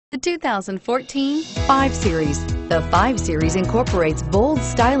The 2014 5 Series. The 5 Series incorporates bold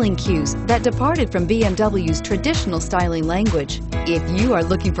styling cues that departed from BMW's traditional styling language. If you are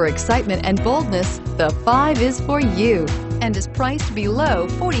looking for excitement and boldness, the 5 is for you and is priced below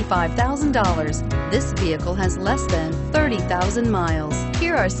 $45,000. This vehicle has less than 30,000 miles.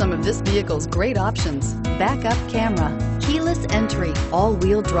 Here are some of this vehicle's great options: backup camera, keyless entry,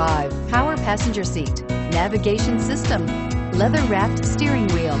 all-wheel drive, power passenger seat, navigation system, leather-wrapped steering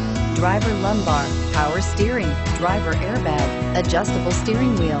wheel, driver lumbar, power steering, driver airbag, adjustable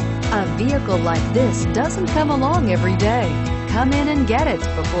steering wheel. A vehicle like this doesn't come along every day. Come in and get it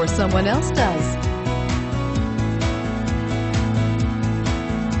before someone else does.